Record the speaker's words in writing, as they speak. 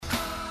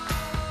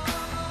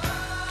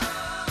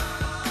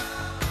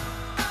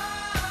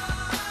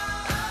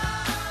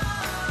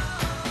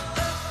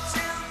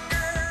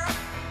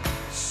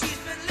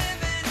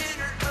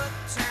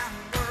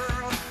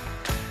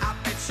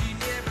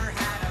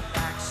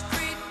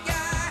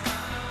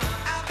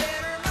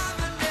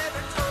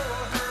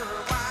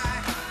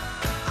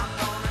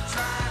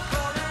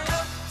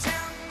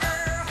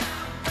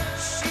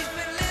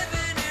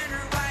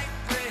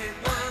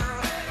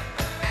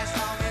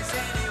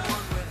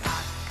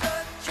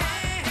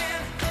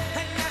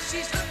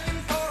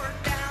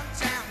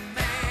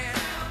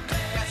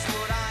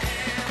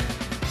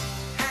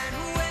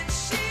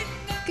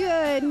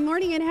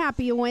morning and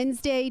happy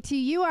Wednesday to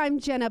you. I'm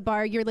Jenna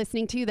Barr. You're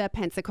listening to the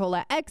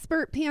Pensacola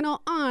Expert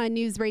Panel on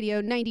News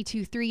Radio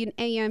 92.3 and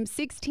AM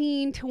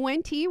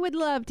 1620. Would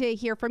love to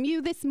hear from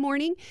you this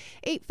morning,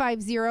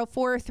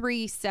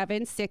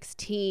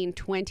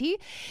 850-437-1620.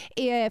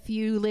 If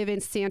you live in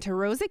Santa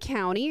Rosa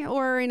County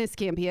or in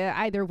Escambia,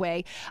 either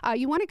way,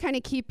 you want to kind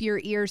of keep your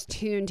ears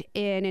tuned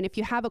in. And if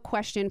you have a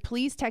question,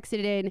 please text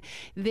it in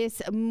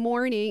this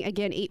morning.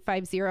 Again,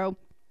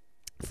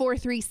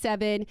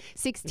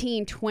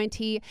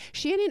 850-437-1620.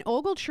 Shannon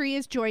Ogletree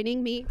is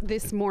joining me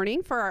this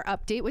morning for our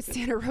update with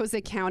Santa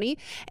Rosa County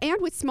and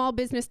with Small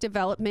Business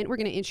Development. We're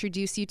going to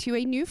introduce you to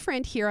a new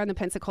friend here on the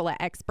Pensacola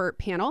Expert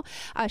Panel.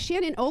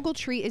 Shannon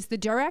Ogletree is the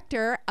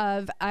Director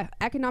of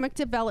Economic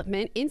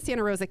Development in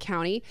Santa Rosa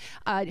County.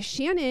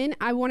 Shannon,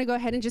 I want to go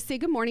ahead and just say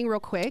good morning real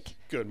quick.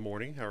 Good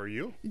morning. How are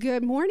you?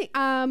 Good morning.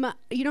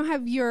 You don't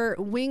have your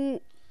wing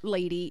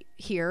lady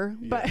here,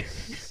 but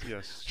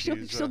yes,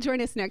 she'll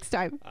join us next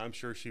time. I'm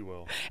sure she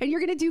will. And you're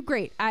going to do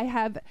great. I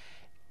have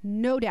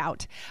no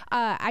doubt.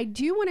 I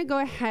do want to go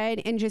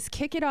ahead and just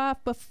kick it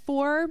off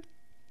before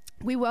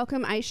we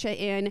welcome Aisha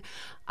in.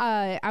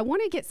 I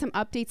want to get some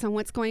updates on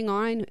what's going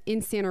on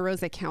in Santa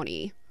Rosa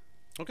County.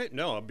 Okay,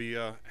 no, I'll be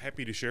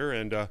happy to share.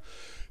 And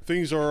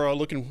things are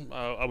looking,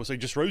 I would say,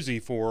 just rosy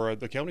for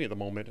the county at the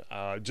moment.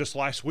 Just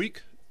last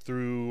week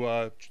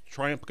through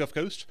Triumph Gulf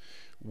Coast,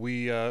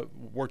 we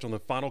worked on the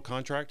final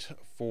contract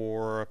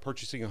for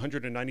purchasing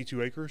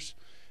 192 acres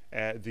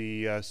at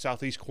the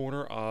southeast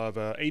corner of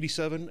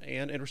 87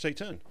 and Interstate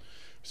 10.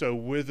 So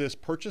with this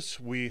purchase,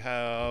 we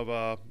have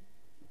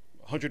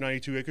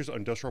 192 acres of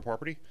industrial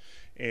property.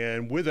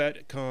 And with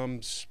that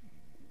comes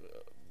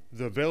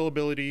the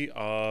availability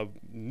of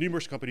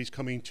numerous companies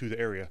coming to the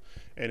area.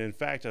 And in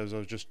fact, as I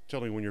was just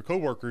telling one of your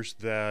coworkers,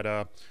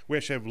 that we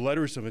actually have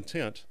letters of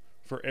intent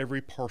for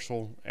every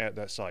parcel at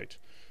that site.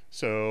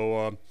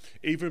 So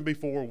even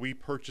before we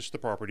purchased the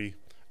property,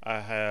 I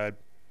had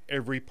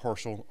every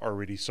parcel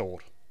already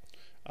sold.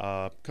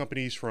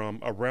 Companies from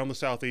around the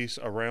southeast,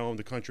 around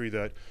the country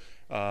that,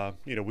 I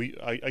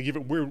give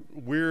it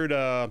weird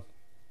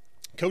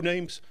code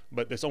names,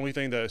 but that's the only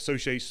thing that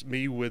associates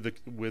me with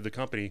the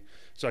company,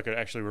 so I could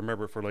actually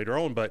remember it for later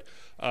on. But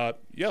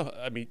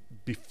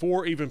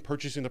before even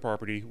purchasing the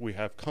property, we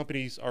have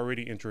companies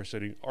already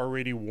interested,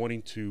 already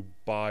wanting to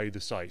buy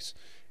the sites.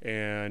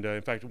 And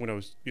in fact, when I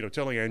was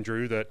telling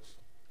Andrew that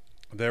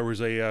there's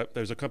a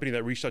company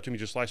that reached out to me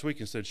just last week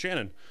and said,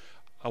 Shannon,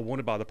 I want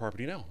to buy the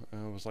property now.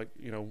 And I was like,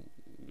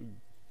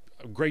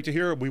 great to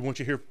hear. We want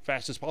you here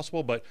fast as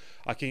possible, but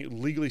I can't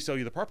legally sell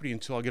you the property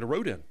until I get a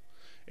road in.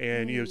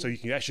 And so you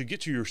can actually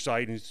get to your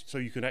site, and so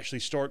you can actually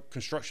start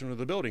construction of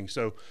the building.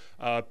 So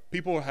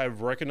people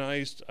have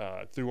recognized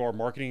through our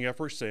marketing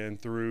efforts and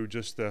through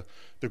just the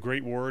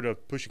great word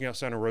of pushing out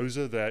Santa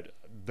Rosa that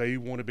they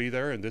want to be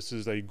there, and this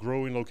is a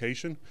growing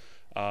location.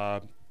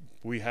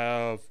 We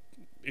have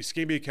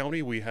Escambia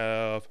County, we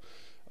have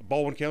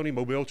Baldwin County,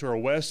 Mobile to our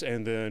west,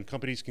 and then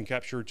companies can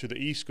capture to the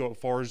east, go as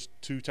far as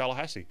to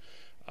Tallahassee.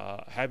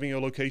 Having a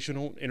location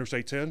on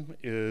Interstate 10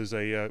 is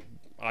a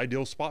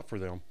ideal spot for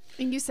them.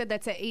 And you said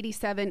that's at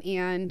 87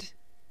 and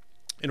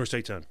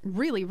Interstate 10.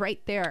 Really, right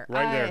there.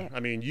 Right there.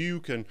 I mean,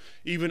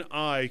 even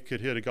I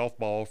could hit a golf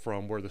ball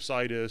from where the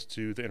site is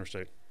to the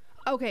interstate.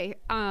 Okay.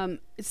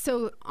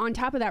 So on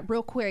top of that,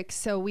 real quick,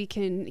 so we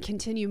can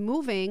continue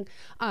moving,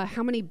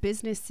 how many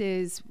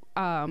businesses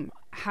can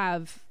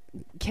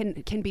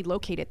be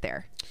located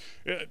there?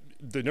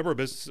 The number of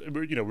businesses,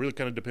 really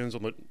kind of depends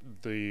on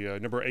the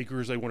number of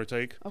acres they want to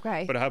take.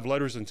 Okay. But I have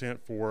letters of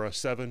intent for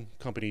 7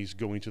 companies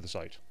going to the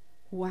site.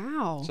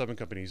 Wow. 7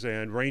 companies,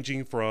 and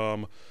ranging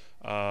from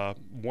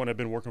one I've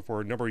been working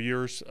for a number of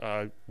years,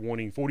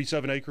 wanting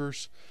 47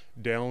 acres,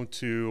 down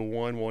to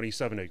one wanting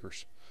 7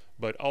 acres.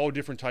 But all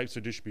different types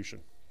of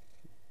distribution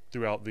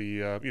throughout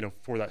the,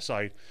 for that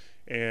site.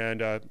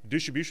 And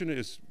distribution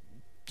is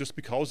just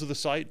because of the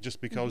site,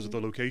 just because of the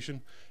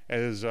location,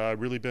 has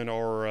really been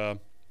our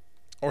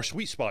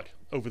sweet spot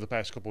over the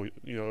past couple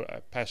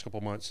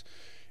months.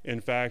 In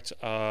fact,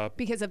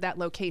 because of that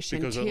location,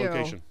 because of that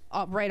location,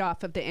 right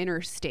off of the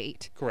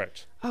interstate.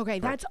 Correct. Okay,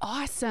 that's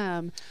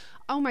awesome.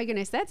 Oh my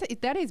goodness,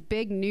 that is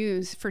big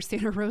news for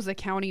Santa Rosa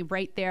County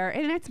right there,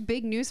 and that's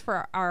big news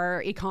for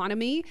our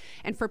economy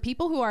and for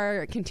people who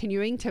are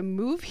continuing to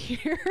move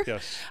here.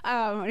 Yes.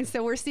 And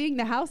so we're seeing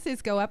the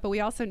houses go up, but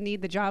we also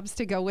need the jobs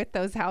to go with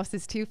those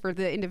houses too for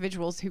the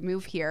individuals who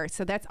move here.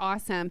 So that's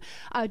awesome.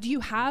 Do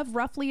you have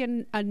roughly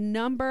a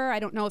number? I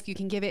don't know if you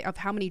can give it of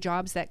how many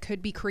jobs that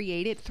could be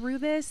created through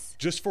this.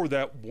 Just for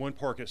that one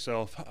park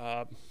itself,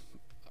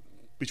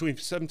 between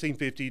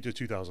 1,750 to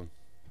 2,000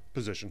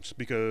 positions,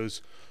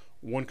 because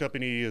one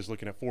company is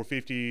looking at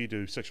 450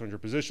 to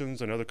 600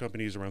 positions, another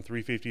company is around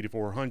 350 to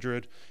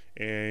 400,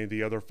 and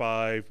the other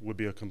 5 would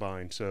be a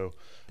combined. So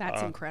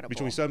that's incredible.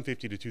 Between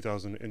 750 to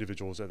 2,000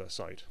 individuals at that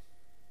site.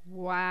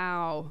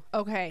 Wow.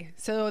 Okay.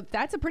 So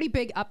that's a pretty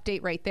big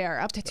update right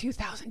there. Up to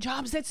 2,000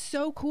 jobs. That's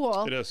so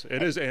cool. It is.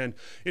 It is. And,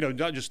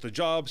 not just the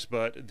jobs,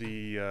 but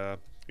the,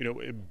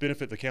 it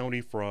benefit the county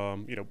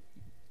from,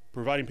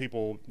 providing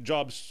people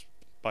jobs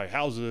buy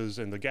houses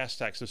and the gas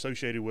tax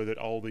associated with it,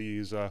 all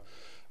these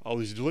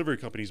delivery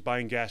companies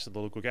buying gas at the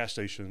local gas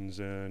stations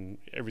and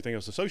everything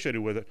else associated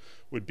with it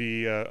would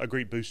be a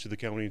great boost to the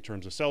county in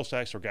terms of sales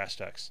tax or gas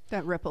tax.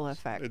 That ripple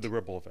effect. The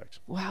ripple effect.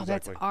 Wow,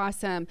 exactly. That's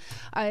awesome.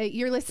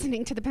 You're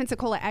listening to the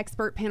Pensacola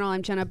Expert Panel.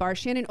 I'm Jenna Barr.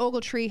 Shannon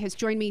Ogletree has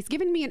joined me. He's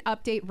giving me an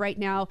update right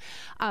now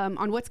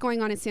on what's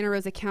going on in Santa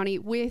Rosa County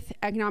with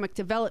economic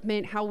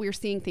development, how we're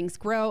seeing things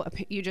grow.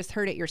 You just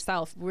heard it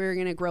yourself. We're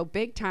going to grow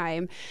big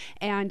time.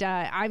 And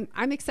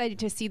I'm excited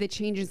to see the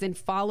changes and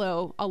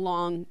follow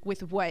along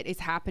with what is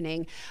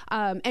happening.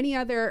 Any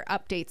other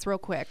updates real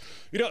quick?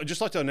 I'd just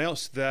like to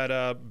announce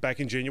that back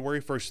in January,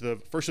 first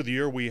of the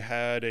year, we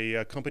had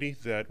a company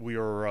that we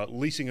are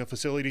leasing a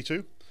facility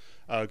to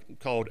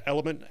called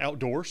Element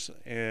Outdoors.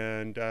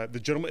 And the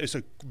gentleman, it's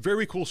a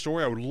very cool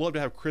story. I would love to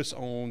have Chris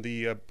on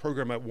the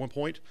program at one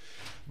point.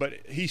 But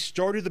he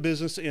started the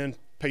business in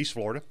Pace,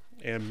 Florida,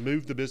 and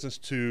moved the business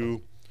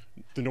to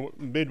the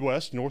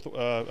Midwest,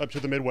 up to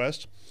the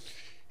Midwest.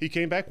 He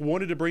came back,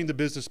 wanted to bring the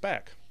business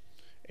back.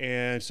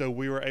 And so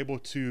we were able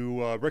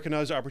to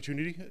recognize the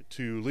opportunity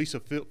to lease a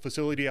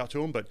facility out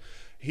to him. But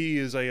he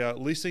is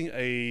leasing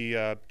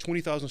a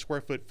 20,000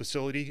 square foot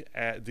facility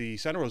at the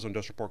Santa Rosa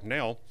Industrial Park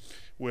now,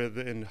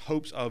 in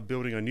hopes of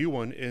building a new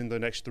one in the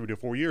next 3 to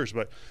 4 years.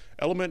 But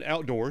Element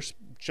Outdoors,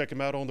 check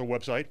him out on their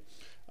website.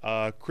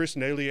 Chris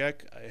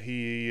Naliak,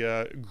 he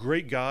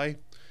great guy,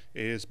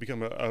 has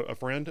become a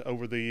friend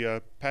over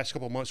the past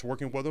couple of months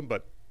working with him.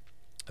 But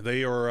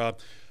they are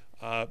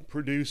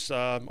produce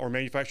or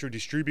manufacture,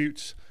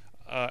 distributes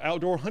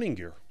outdoor hunting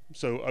gear.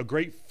 So a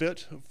great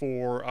fit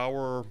for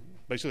our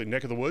basically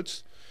neck of the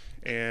woods.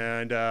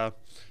 And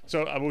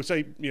so I would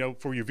say,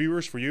 for your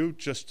viewers, for you,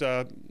 just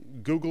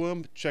Google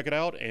them, check it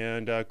out.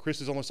 And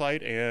Chris is on the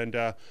site.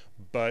 And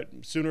but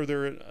sooner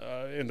there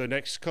in the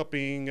next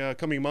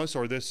coming months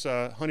or this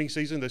hunting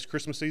season, this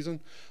Christmas season,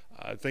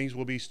 things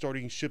will be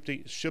starting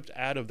shipped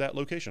out of that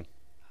location.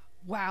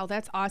 Wow,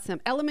 that's awesome.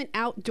 Element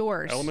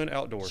Outdoors. Element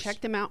Outdoors.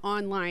 Check them out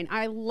online.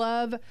 I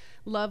love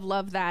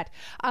that.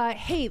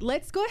 Hey,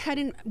 let's go ahead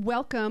and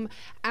welcome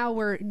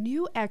our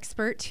new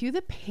expert to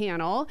the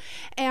panel.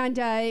 And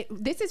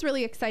this is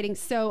really exciting.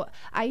 So,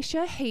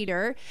 Aisha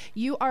Hayter,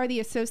 you are the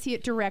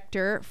Associate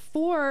Director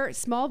for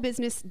Small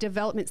Business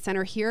Development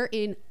Center here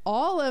in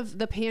all of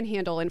the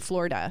Panhandle in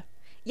Florida.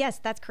 Yes,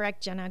 that's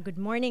correct, Jenna. Good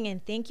morning,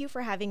 and thank you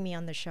for having me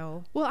on the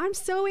show. Well, I'm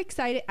so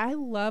excited. I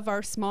love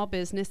our small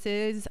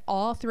businesses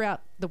all throughout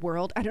the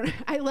world.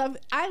 I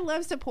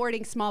love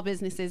supporting small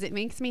businesses. It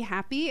makes me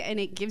happy, and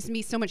it gives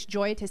me so much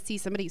joy to see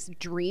somebody's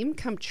dream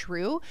come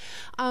true.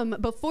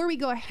 Before we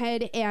go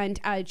ahead and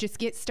just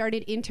get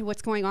started into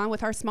what's going on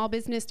with our small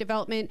business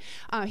development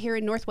here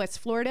in Northwest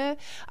Florida,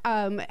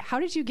 how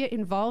did you get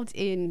involved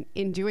in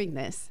doing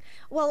this?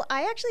 Well,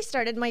 I actually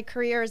started my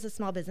career as a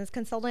small business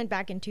consultant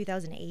back in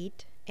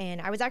 2008.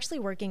 And I was actually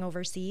working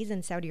overseas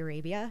in Saudi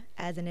Arabia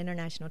as an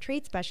international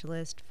trade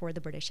specialist for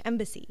the British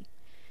Embassy.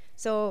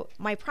 So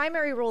my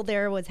primary role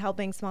there was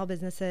helping small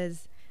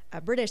businesses,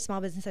 British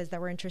small businesses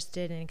that were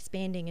interested in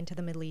expanding into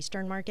the Middle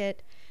Eastern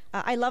market.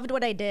 I loved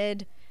what I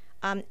did.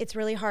 It's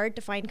really hard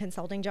to find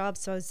consulting jobs,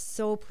 so I was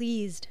so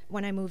pleased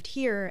when I moved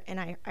here and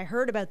I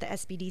heard about the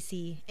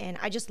SBDC, and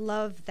I just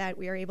love that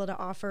we are able to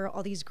offer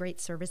all these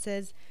great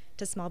services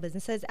to small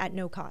businesses at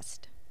no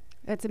cost.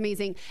 That's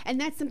amazing. And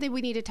that's something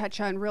we need to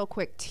touch on real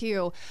quick,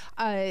 too.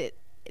 I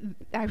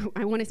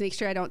want to make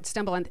sure I don't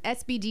stumble on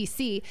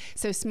SBDC,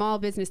 so Small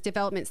Business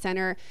Development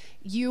Center.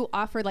 You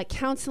offer like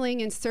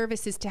counseling and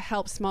services to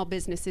help small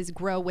businesses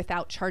grow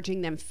without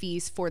charging them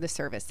fees for the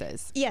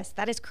services. Yes,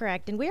 that is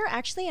correct. And we are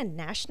actually a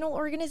national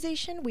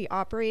organization. We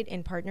operate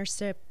in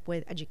partnership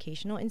with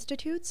educational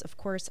institutes. Of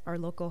course, our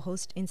local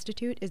host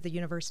institute is the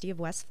University of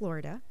West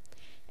Florida.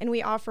 And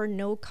we offer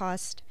no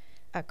cost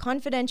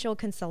confidential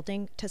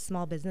consulting to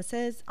small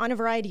businesses on a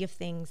variety of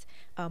things,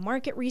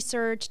 market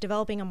research,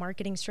 developing a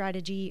marketing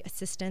strategy,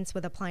 assistance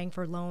with applying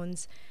for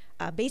loans.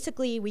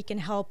 Basically, we can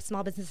help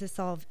small businesses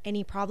solve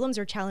any problems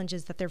or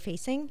challenges that they're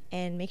facing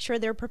and make sure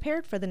they're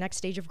prepared for the next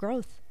stage of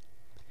growth.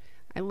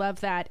 I love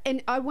that.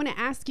 And I want to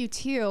ask you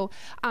too,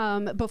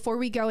 before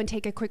we go and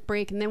take a quick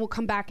break, and then we'll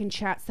come back and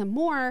chat some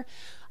more,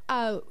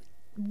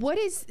 what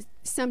is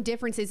some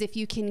differences, if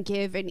you can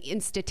give in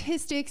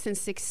statistics and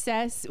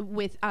success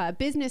with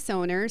business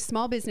owners,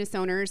 small business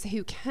owners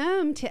who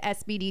come to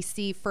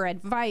SBDC for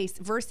advice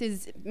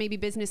versus maybe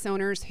business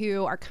owners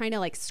who are kind of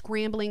like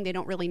scrambling, they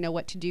don't really know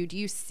what to do? Do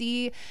you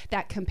see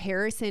that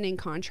comparison and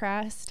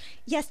contrast?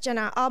 Yes,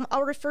 Jenna.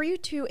 I'll refer you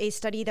to a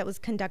study that was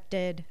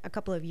conducted a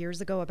couple of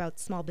years ago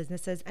about small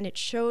businesses, and it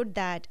showed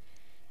that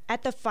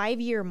at the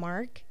 5-year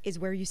mark is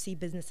where you see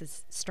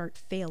businesses start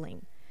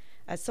failing.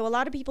 So a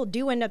lot of people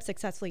do end up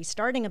successfully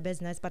starting a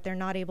business, but they're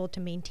not able to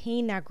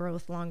maintain that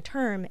growth long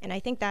term. And I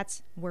think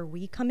that's where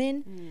we come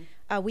in.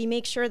 We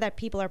make sure that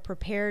people are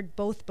prepared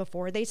both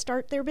before they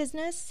start their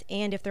business,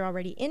 and if they're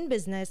already in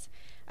business,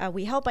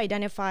 we help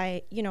identify,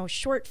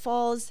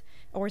 shortfalls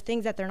or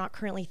things that they're not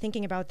currently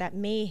thinking about that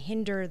may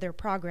hinder their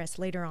progress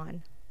later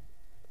on.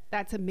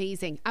 That's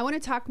amazing. I want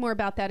to talk more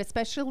about that,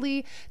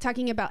 especially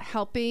talking about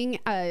helping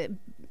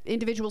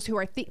individuals who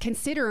are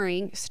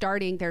considering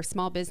starting their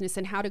small business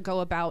and how to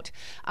go about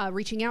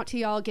reaching out to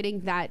y'all,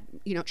 getting that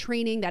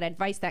training, that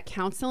advice, that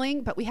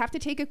counseling. But we have to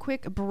take a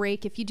quick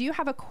break. If you do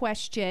have a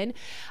question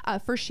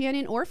for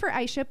Shannon or for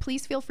Aisha,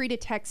 please feel free to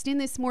text in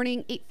this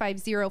morning,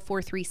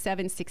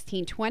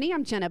 850-437-1620.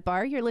 I'm Jenna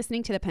Barr. You're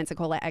listening to the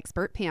Pensacola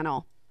Expert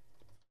Panel.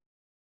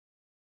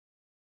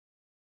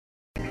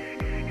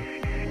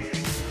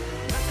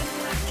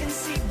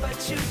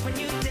 You when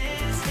you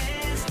dance,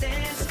 dance,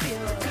 dance, feel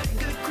good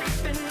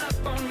creeping up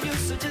on you.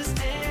 So just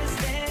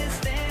dance,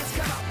 dance, dance.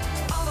 Come on,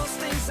 all those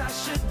things I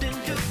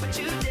shouldn't do, but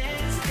you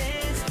dance,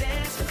 dance,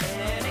 dance.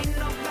 And ain't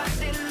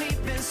nobody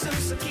leaving soon,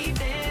 so keep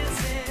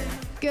dancing.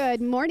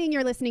 Good morning.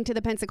 You're listening to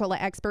the Pensacola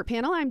Expert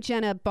Panel. I'm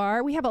Jenna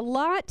Barr. We have a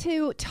lot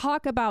to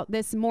talk about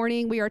this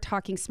morning. We are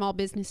talking small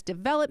business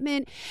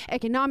development,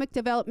 economic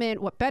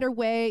development. What better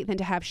way than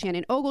to have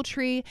Shannon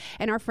Ogletree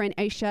and our friend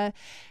Aisha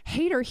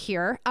Hayter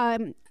here.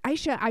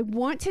 Aisha, I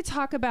want to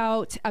talk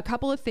about a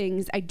couple of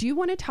things. I do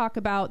want to talk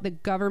about the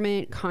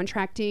government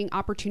contracting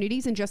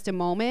opportunities in just a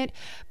moment,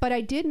 but I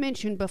did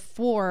mention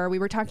before we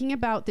were talking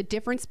about the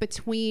difference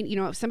between,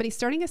 if somebody's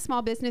starting a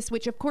small business,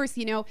 which of course,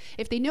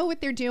 if they know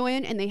what they're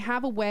doing and they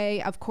have a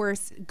way, of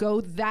course,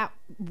 go that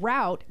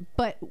route,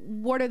 but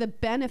what are the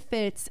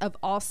benefits of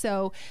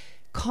also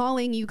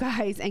calling you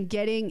guys and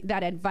getting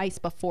that advice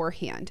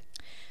beforehand?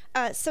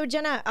 So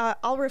Jenna,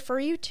 I'll refer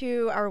you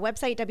to our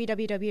website,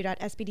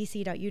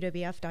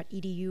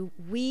 www.sbdc.uwf.edu.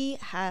 We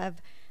have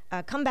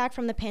come back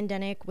from the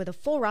pandemic with a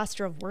full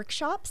roster of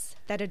workshops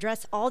that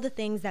address all the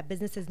things that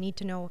businesses need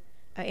to know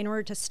in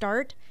order to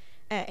start.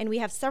 And we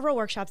have several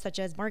workshops such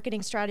as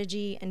marketing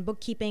strategy and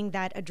bookkeeping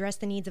that address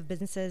the needs of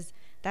businesses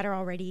that are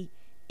already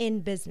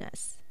in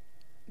business.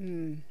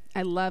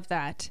 I love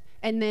that.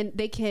 And then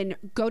they can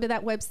go to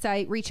that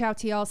website, reach out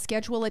to y'all,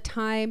 schedule a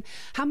time.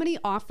 How many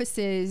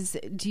offices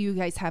do you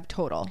guys have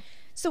total?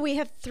 So we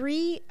have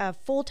 3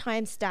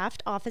 full-time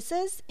staffed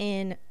offices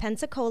in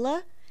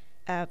Pensacola,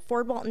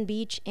 Fort Walton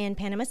Beach, and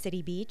Panama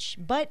City Beach.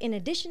 But in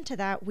addition to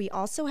that, we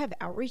also have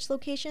outreach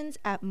locations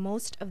at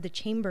most of the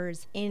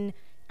chambers in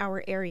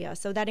our area.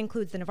 So that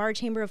includes the Navarre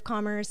Chamber of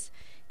Commerce,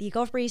 the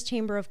Gulf Breeze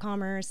Chamber of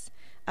Commerce,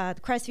 the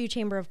Crestview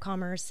Chamber of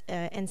Commerce,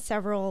 and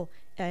several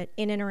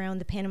in and around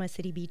the Panama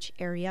City Beach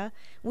area.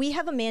 We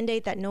have a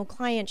mandate that no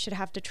client should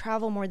have to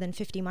travel more than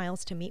 50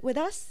 miles to meet with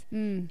us.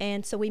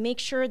 And so we make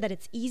sure that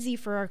it's easy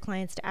for our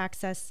clients to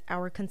access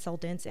our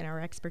consultants and our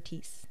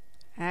expertise.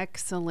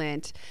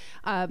 Excellent.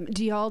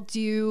 Do y'all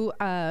do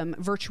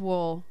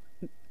virtual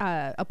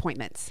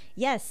appointments?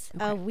 Yes,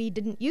 Okay. We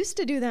didn't used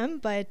to do them,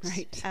 but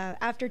Right.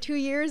 After 2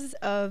 years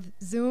of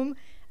Zoom,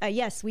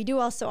 yes, we do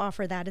also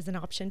offer that as an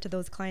option to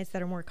those clients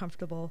that are more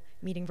comfortable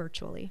meeting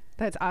virtually.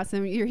 That's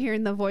awesome. You're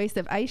hearing the voice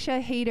of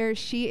Aisha Hayter.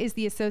 She is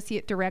the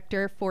Associate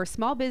Director for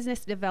Small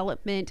Business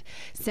Development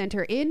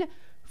Center in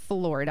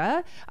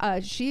Florida.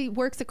 She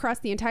works across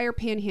the entire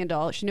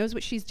Panhandle. She knows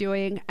what she's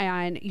doing,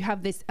 and you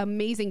have this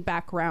amazing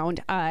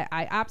background.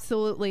 I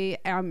absolutely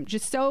am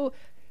just so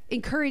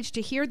encouraged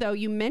to hear, though,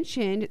 you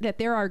mentioned that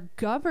there are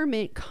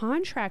government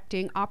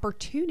contracting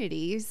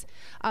opportunities,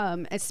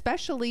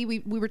 especially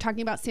we were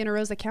talking about Santa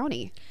Rosa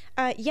County.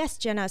 Yes,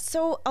 Jenna.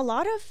 So a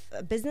lot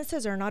of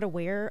businesses are not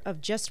aware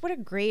of just what a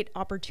great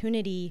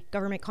opportunity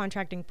government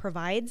contracting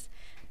provides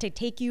to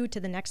take you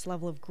to the next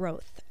level of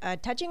growth.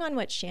 Touching on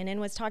what Shannon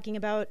was talking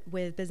about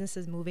with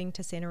businesses moving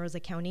to Santa Rosa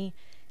County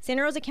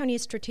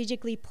is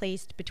strategically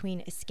placed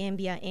between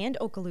Escambia and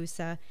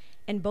Okaloosa,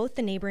 and both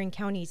the neighboring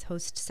counties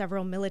host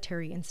several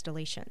military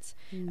installations.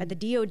 The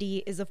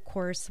DoD is, of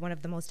course, one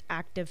of the most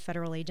active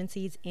federal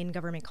agencies in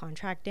government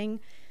contracting.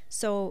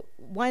 So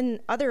one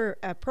other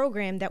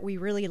program that we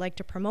really like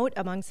to promote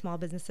among small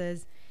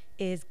businesses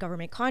is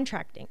government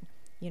contracting.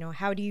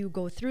 How do you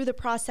go through the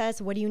process?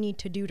 What do you need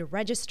to do to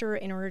register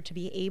in order to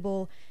be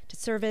able to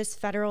service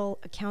federal,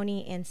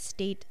 county, and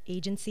state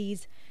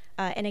agencies?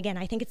 And again,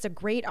 I think it's a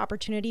great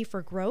opportunity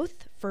for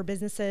growth for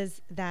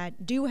businesses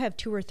that do have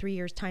 2 or 3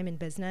 years time in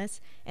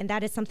business. And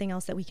that is something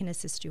else that we can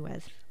assist you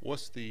with.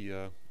 What's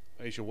the,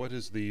 Aisha, what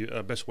is the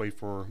best way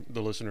for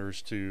the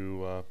listeners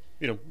to,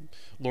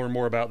 learn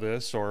more about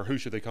this, or who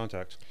should they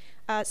contact?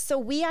 So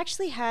we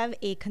actually have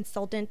a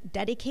consultant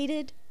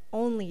dedicated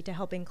only to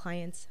helping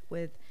clients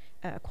with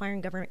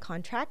acquiring government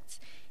contracts.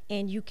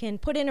 And you can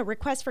put in a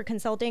request for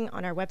consulting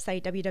on our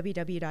website,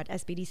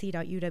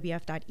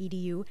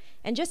 www.sbdc.uwf.edu,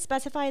 and just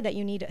specify that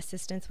you need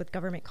assistance with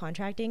government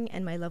contracting,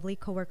 and my lovely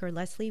coworker,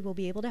 Leslie, will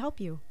be able to help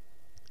you.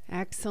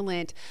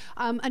 Excellent.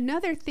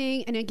 Another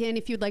thing, and again,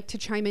 if you'd like to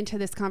chime into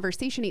this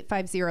conversation,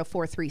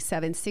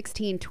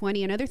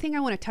 850-437-1620. Another thing I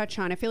want to touch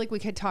on, I feel like we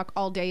could talk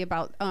all day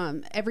about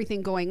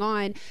everything going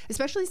on,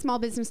 especially small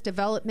business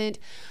development.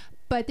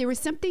 But there was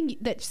something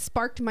that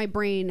sparked my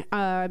brain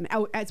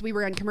as we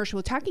were on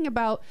commercial talking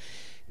about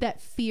that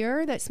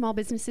fear that small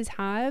businesses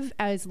have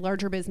as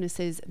larger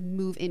businesses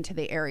move into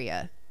the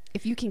area.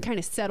 If you can kind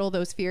of settle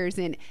those fears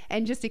and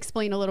just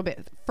explain a little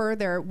bit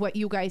further what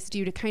you guys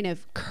do to kind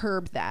of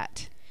curb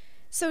that.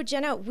 So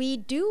Jenna, we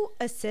do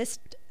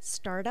assist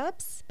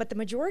startups, but the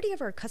majority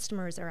of our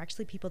customers are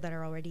actually people that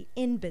are already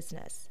in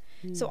business.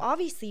 So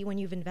obviously, when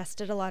you've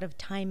invested a lot of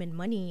time and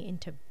money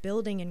into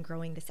building and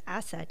growing this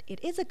asset, it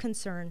is a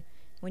concern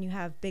when you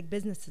have big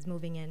businesses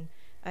moving in,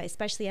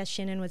 especially as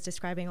Shannon was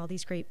describing all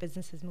these great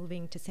businesses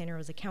moving to Santa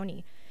Rosa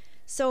County.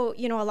 So,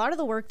 a lot of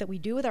the work that we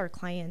do with our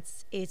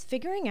clients is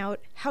figuring out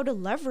how to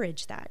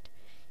leverage that.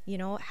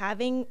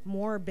 Having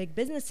more big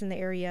business in the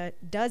area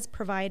does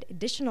provide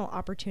additional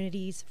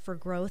opportunities for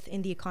growth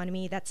in the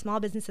economy that small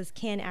businesses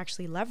can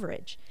actually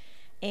leverage.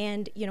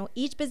 And,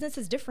 each business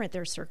is different.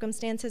 Their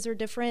circumstances are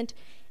different,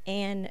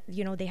 and,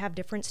 they have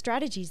different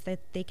strategies that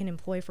they can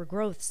employ for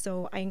growth.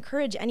 So I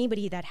encourage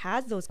anybody that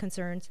has those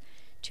concerns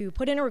to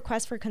put in a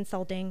request for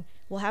consulting.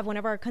 We'll have one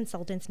of our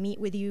consultants meet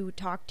with you,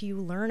 talk to you,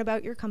 learn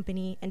about your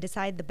company, and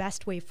decide the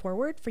best way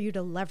forward for you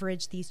to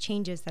leverage these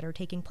changes that are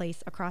taking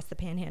place across the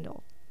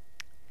Panhandle.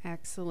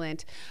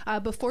 Excellent.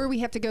 Before we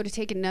have to go to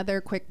take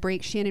another quick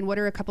break, Shannon, what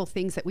are a couple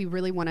things that we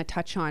really want to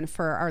touch on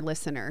for our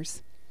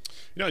listeners?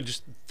 I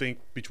just think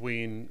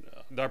between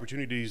the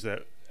opportunities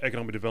that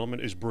economic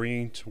development is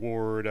bringing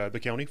toward the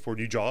county for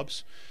new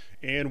jobs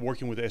and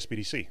working with the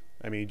SBDC.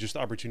 Just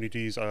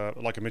opportunities,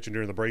 like I mentioned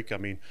during the break.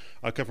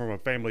 I come from a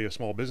family of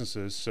small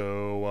businesses,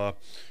 so,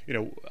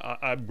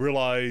 I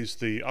realized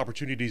the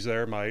opportunities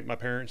there. My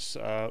parents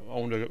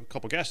owned a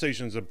couple gas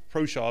stations, a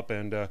pro shop,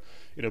 and,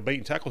 bait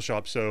and tackle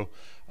shop. So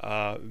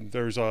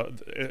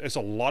it's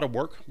a lot of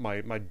work.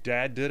 My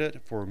dad did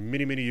it for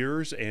many, many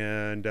years,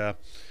 and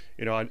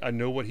I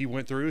know what he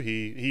went through.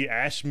 He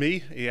asked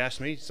me,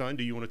 son,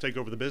 do you want to take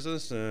over the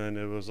business? And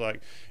it was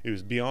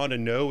beyond a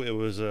no. It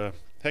was a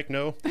heck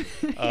no.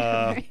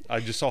 Right. I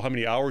just saw how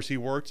many hours he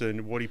worked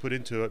and what he put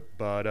into it.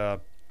 But, I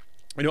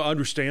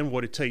understand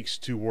what it takes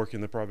to work in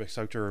the private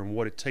sector and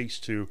what it takes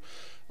to,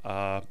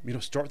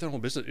 start their own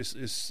business.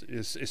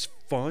 It's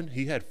fun.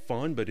 He had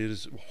fun, but it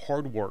is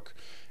hard work.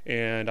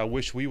 And I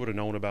wish we would have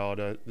known about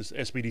this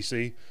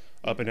SBDC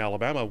up in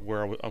Alabama,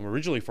 where I'm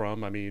originally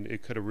from.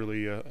 It could have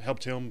really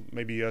helped him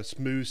maybe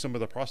smooth some of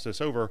the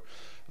process over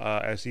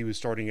as he was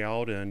starting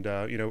out, and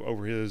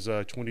over his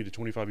 20 to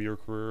 25 year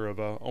career of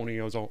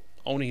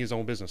owning his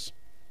own business.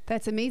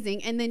 That's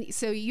amazing. And then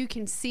so you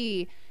can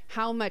see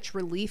how much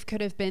relief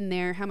could have been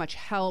there, how much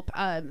help,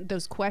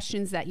 those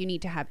questions that you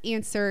need to have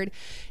answered,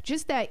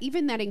 just that,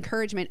 even that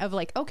encouragement of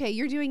like, okay,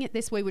 you're doing it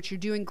this way, which you're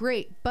doing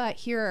great, but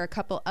here are a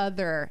couple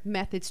other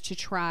methods to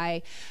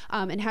try,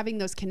 and having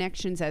those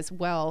connections as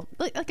well,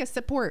 like a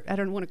support. I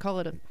don't want to call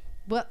it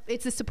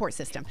it's a support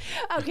system.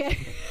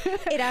 Okay.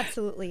 It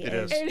absolutely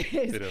is. It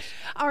is.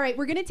 All right.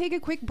 We're going to take a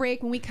quick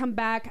break. When we come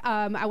back,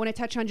 I want to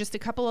touch on just a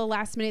couple of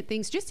last minute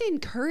things just to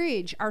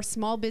encourage our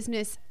small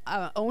business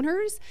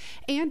owners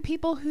and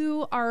people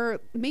who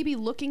are maybe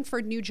looking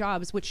for new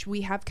jobs, which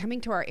we have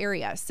coming to our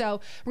area. So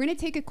we're going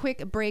to take a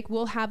quick break.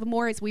 We'll have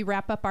more as we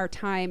wrap up our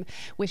time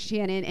with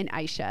Shannon and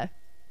Aisha.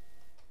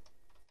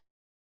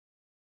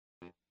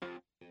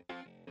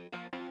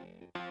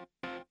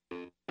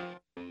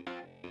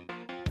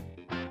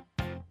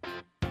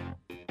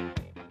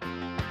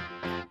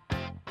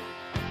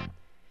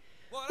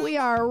 We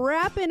are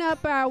wrapping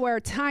up our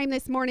time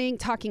this morning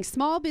talking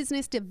small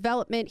business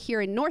development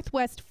here in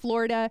Northwest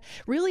Florida.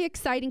 Really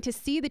exciting to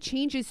see the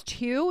changes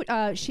too.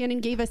 Shannon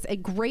gave us a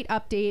great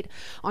update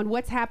on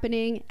what's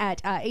happening at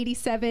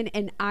 87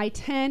 and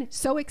I-10.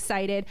 So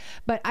excited.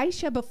 But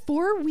Aisha,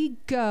 before we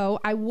go,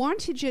 I want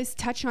to just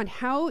touch on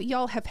how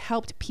y'all have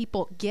helped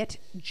people get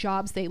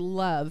jobs they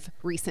love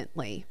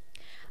recently.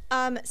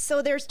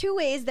 So there's two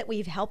ways that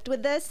we've helped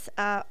with this.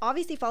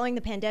 Obviously, following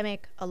the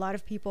pandemic, a lot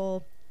of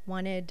people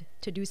wanted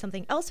to do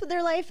something else with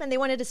their life and they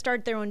wanted to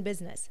start their own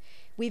business.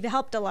 We've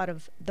helped a lot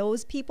of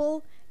those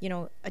people,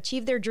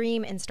 achieve their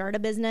dream and start a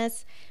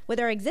business. With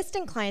our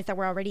existing clients that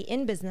were already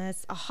in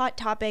business, a hot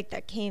topic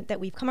that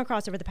we've come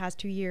across over the past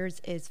 2 years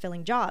is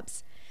filling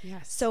jobs.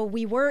 Yes. So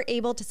we were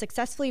able to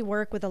successfully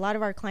work with a lot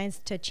of our clients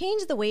to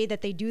change the way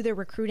that they do their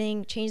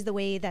recruiting, change the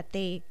way that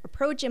they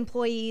approach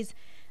employees.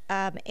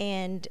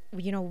 And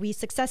we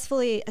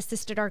successfully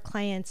assisted our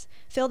clients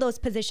fill those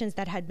positions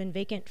that had been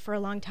vacant for a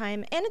long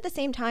time. And at the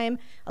same time,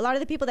 a lot of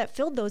the people that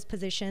filled those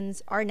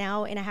positions are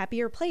now in a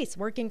happier place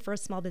working for a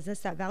small business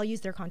that values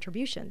their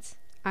contributions.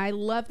 I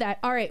love that.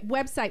 All right,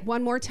 website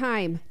one more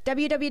time.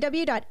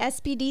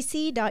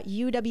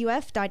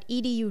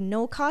 www.sbdc.uwf.edu.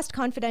 No cost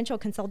confidential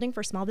consulting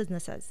for small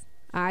businesses.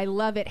 I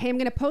love it. Hey, I'm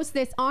going to post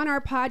this on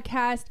our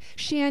podcast.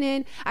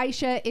 Shannon,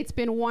 Aisha, it's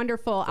been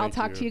wonderful. I'll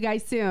talk to you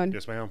guys soon.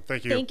 Yes, ma'am.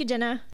 Thank you. Thank you, Jenna.